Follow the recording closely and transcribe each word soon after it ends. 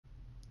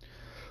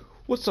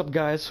What's up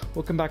guys,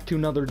 welcome back to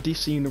another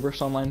DC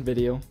Universe Online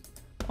video.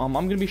 I'm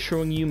going to be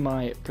showing you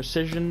my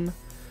precision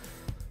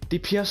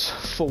DPS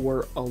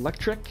for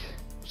electric,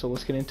 so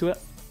let's get into it.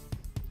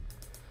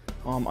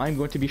 I'm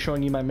going to be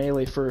showing you my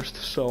melee first,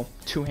 so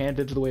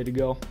two-handed is the way to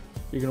go.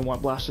 You're going to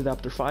want Blast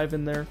Adapter 5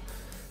 in there.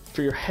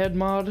 For your head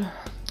mod,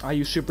 I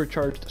use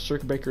Supercharged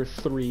Circuit Breaker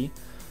 3. You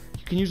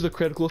can use the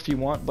critical if you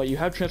want, but you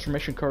have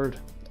Transformation card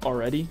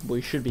already, well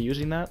you should be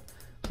using that,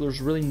 so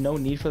there's really no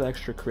need for the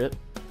extra crit.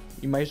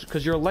 You might,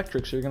 because you're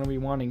electric, so you're going to be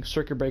wanting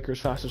Circuit Breaker as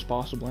fast as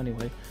possible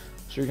anyway.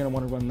 So you're going to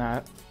want to run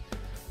that.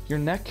 Your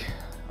neck,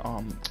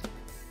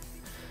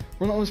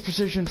 Relentless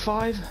Precision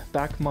 5,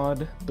 back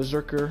mod,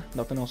 Berserker,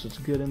 nothing else is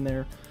good in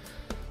there.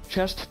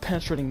 Chest,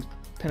 penetrating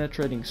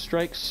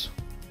strikes.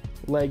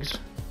 Legs,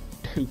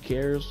 who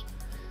cares.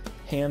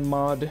 Hand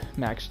mod,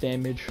 max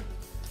damage.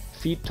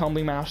 Feet,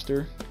 Tumbling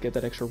Master, get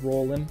that extra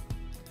roll in.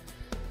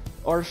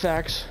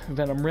 Artifacts,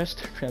 Venom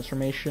Wrist,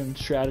 Transformation,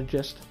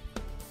 Strategist,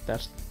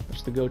 that's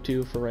the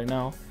go-to for right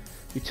now.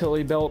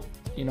 Utility belt,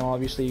 you know,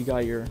 obviously you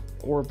got your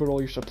orbital,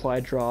 your supply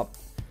drop,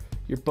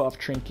 your buff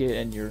trinket,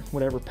 and your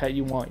whatever pet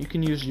you want. You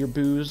can use your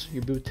booze,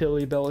 your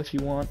utility belt if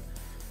you want,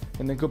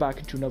 and then go back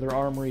into another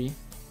armory.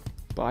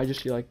 But I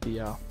just feel like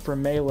the for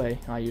melee,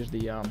 I use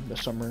the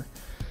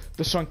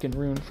sunken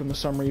rune from the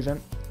summer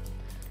event.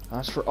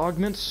 As for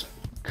augments,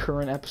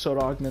 current episode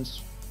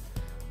augments,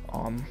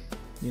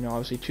 you know,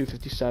 obviously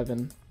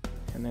 257,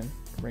 and then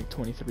rank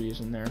 23 is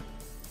in there.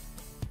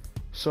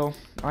 So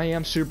I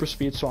am super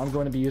speed, so I'm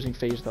going to be using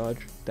phase dodge.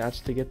 That's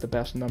to get the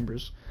best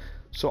numbers.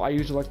 So I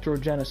use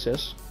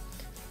electrogenesis.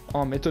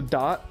 It's a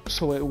dot,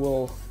 so it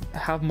will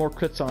have more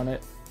crits on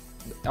it.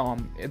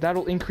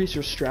 That'll increase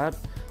your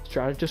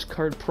strategist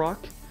card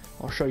proc.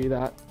 I'll show you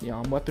that.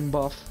 Yeah, weapon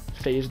buff,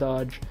 phase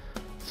dodge,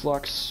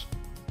 flux.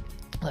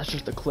 That's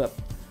just a clip.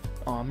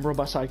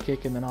 Robot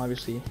sidekick, and then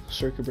obviously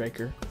circuit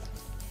breaker.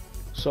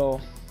 So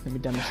let me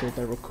demonstrate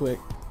that real quick.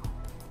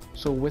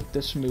 So with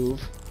this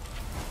move,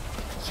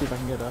 see if I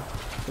can get a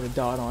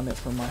dot on it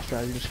from my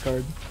strategist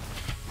card.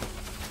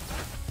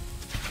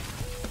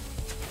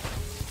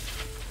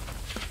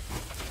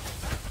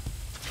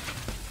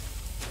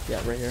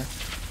 Yeah, right here.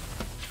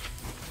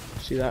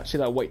 See that? See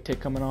that white tick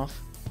coming off?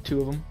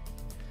 Two of them.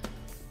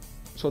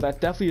 So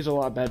that definitely is a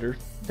lot better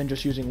than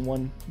just using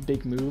one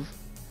big move,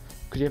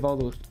 because you have all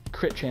those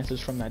crit chances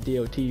from that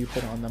DOT you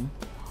put on them.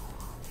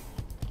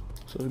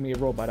 So let me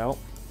get robot out.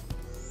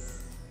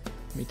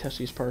 Let me test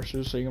these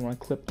parsers. So you're gonna want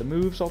to clip the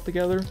moves all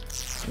together, and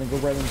then go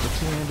right into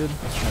two-handed.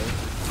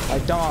 My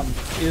Dom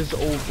is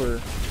over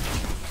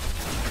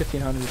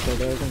 1500, so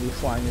they're gonna be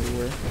flying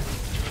everywhere.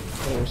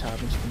 That always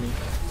happens to me.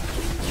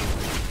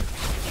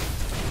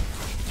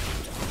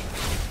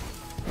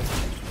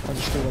 I'll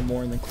just do one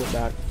more and then clip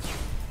back.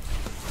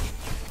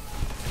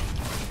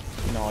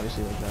 You know,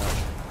 obviously like that.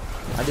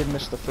 I did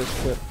miss the first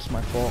clip. It's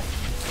my fault.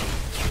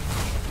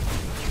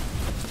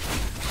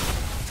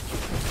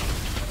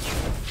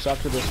 So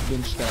after this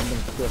boom spin, I'm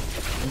going to clip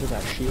into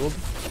that shield,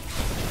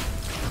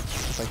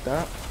 just like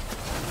that.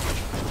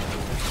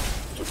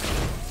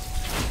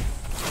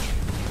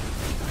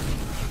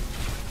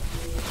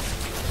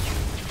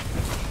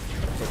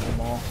 Hit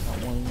them all, not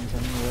one of these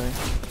anyway.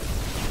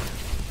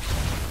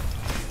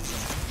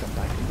 Jump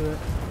back into it.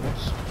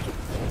 Oops.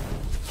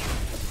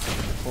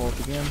 Fall up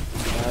again.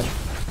 Bad.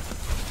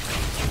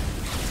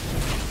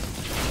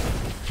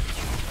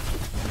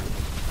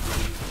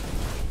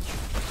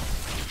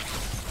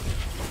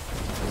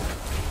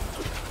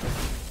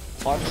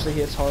 Obviously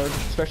hits hard,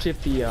 especially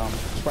if the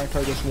sparring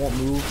targets won't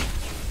move.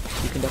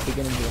 You can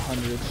definitely get into the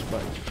hundreds,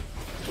 but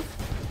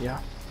yeah.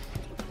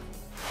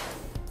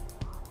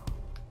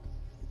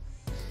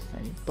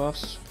 Any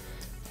buffs?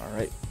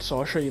 Alright, so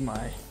I'll show you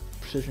my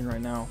precision right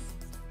now.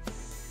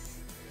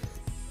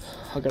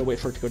 I gotta wait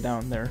for it to go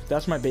down there.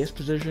 That's my base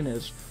precision,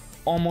 is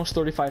almost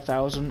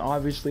 35,000.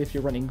 Obviously if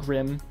you're running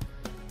Grim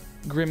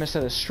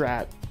instead of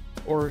Strat,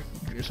 or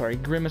sorry,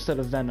 Grim instead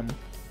of Venom,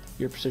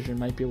 your precision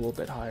might be a little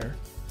bit higher.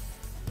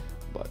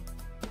 But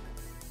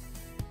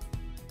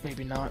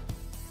maybe not.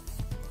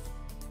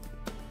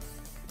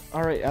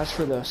 Alright, as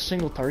for the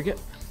single target,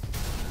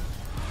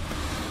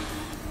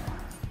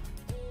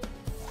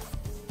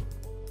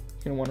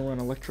 you're gonna want to run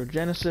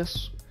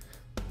electrogenesis,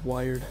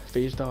 wired,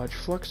 phase dodge,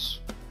 flux,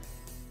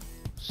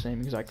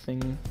 same exact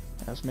thing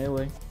as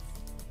melee.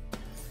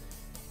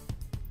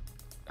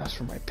 As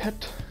for my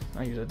pet,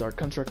 I use a dark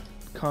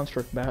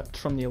construct bat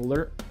from the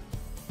alert.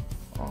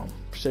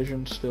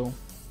 Precision still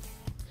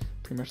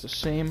pretty much the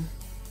same.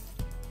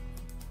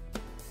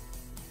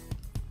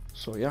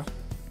 So yeah,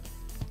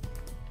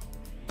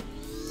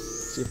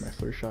 let's see if my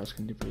flurry shots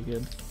can do pretty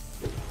good.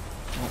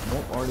 Oh,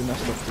 nope, already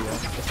messed up the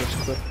first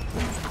clip.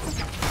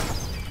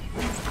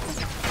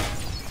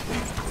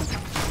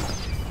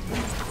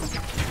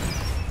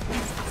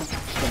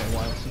 It's been a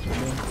while since we've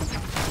been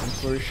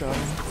flurry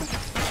shotting.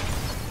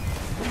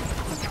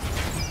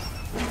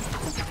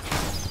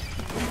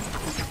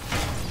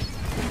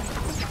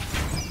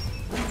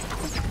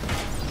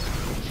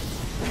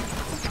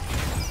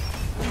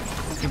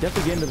 You can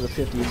definitely get into the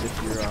 50s if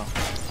you're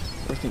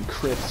everything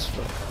crits,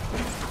 but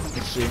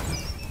let's see.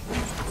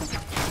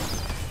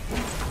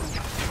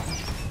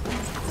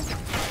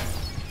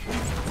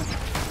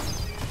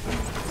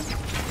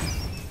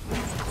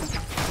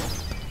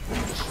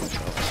 Just finish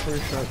off this Flurry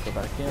shot, go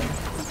back in.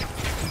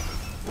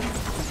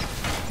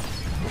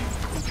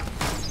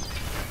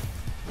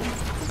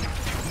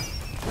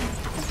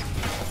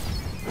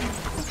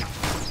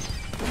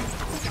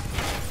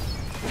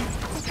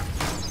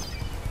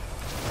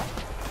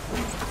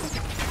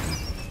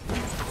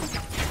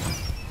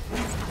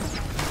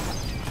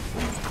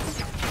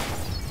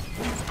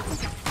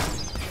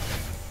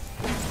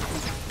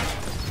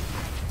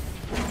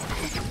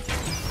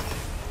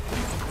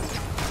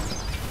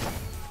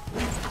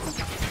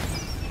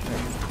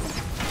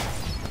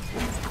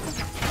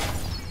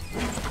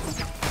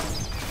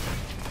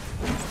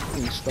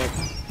 Stuck.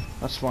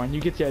 That's fine. You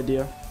get the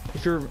idea.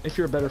 If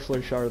you're a better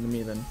Flurry shotter than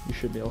me, then you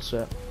should be all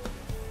set.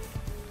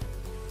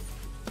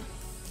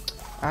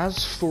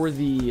 As for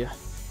the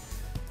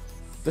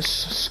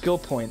skill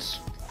points,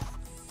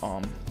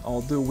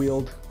 I'll do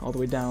wield all the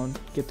way down.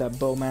 Get that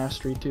bow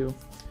mastery too.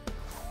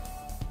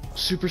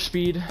 Super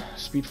speed,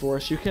 speed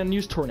force. You can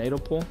use tornado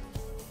pull,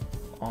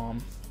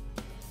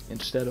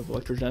 instead of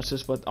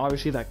electrogenesis, but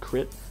obviously that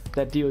crit,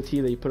 that DOT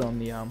that you put on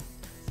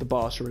the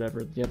boss or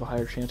whatever, you have a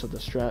higher chance of the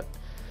strat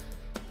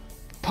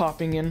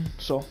popping in.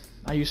 So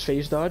I use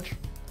phase dodge.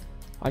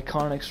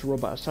 Iconic's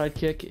robot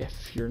sidekick.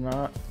 If you're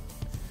not,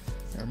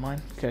 never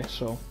mind. Okay,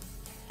 so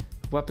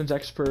weapons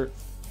expert,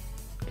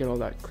 get all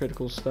that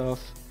critical stuff,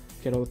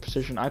 get all the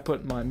precision. I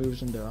put my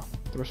moves into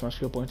the rest of my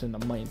skill points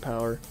into might and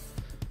power.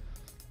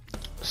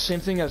 Same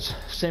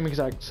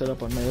exact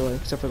setup on melee,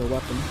 except for the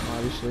weapon,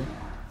 obviously.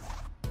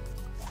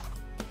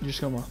 You're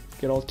just gonna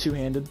get all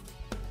two-handed.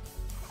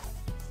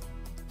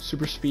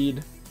 Super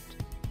speed,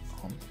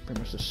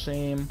 pretty much the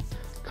same.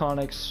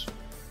 Iconics,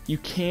 you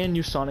can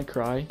use Sonic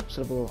Cry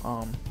instead of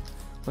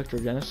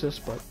electrogenesis,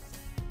 but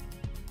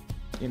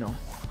you know,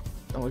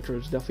 electro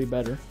is definitely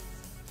better.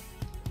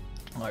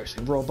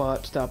 Obviously,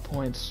 robot stat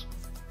points,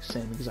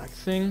 same exact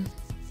thing.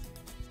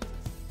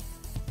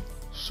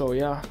 So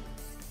yeah,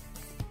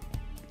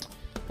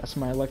 that's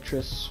my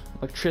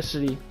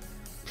electricity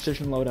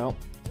precision loadout.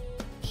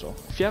 So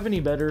if you have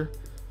any better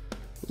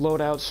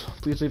loadouts,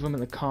 please leave them in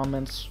the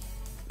comments.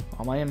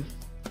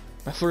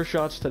 My Flurry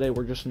shots today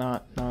were just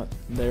not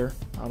there.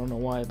 I don't know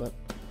why, but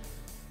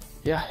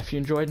yeah, if you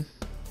enjoyed,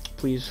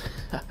 please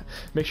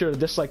make sure to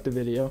dislike the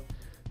video.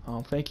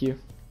 Thank you.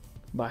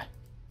 Bye.